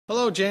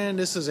Hello Jan,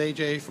 this is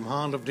AJ from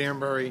Honda of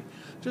Danbury.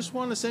 Just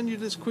want to send you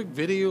this quick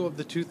video of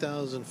the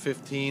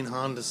 2015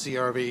 Honda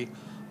CR-V.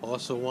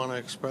 Also want to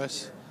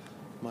express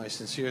my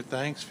sincere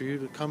thanks for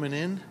you coming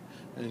in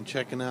and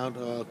checking out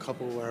a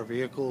couple of our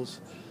vehicles.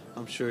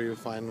 I'm sure you'll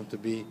find them to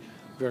be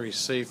very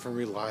safe and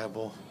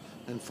reliable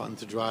and fun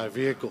to drive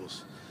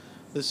vehicles.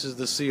 This is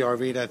the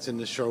CR-V that's in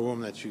the showroom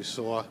that you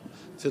saw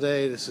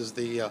today. This is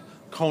the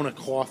Kona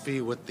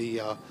Coffee with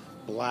the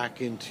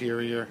black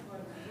interior.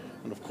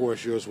 And of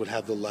course yours would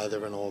have the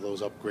leather and all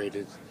those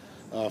upgraded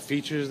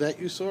features that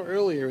you saw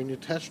earlier in your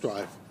test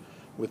drive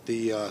with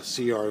the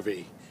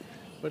CR-V.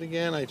 But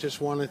again, I just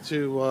wanted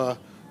to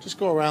just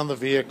go around the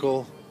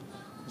vehicle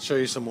and show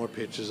you some more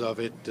pictures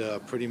of it.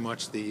 Pretty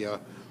much the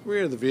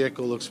rear of the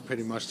vehicle looks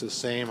pretty much the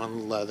same on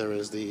the leather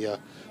as the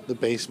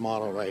base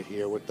model right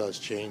here. What does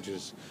change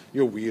is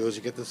your wheels.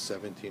 You get the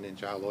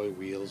 17-inch alloy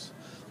wheels.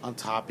 On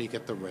top you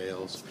get the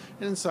rails,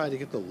 and inside you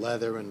get the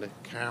leather and the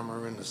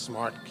camera and the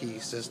smart key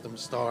system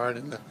start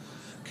and the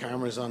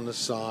cameras on the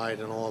side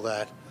and all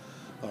that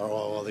are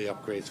all the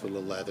upgrades for the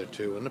leather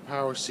too. And the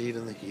power seat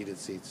and the heated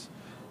seats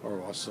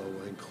are also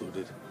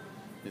included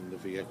in the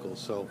vehicle.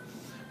 So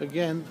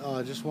again,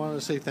 just wanted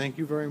to say thank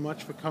you very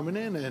much for coming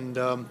in,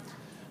 and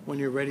when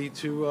you're ready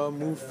to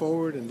move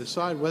forward and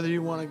decide whether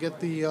you want to get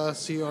the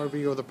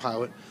CR-V or the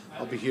Pilot,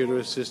 I'll be here to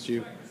assist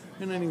you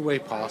in any way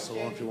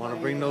possible. If you want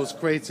to bring those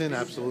crates in,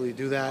 absolutely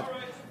do that.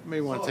 You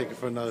may want to take it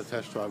for another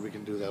test drive, we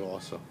can do that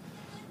also.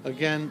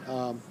 Again,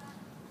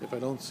 if I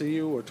don't see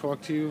you or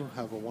talk to you,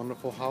 have a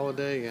wonderful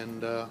holiday,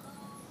 and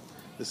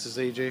this is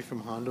AJ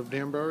from Honda of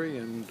Danbury,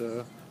 and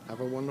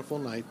have a wonderful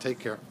night. Take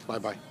care.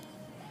 Bye-bye.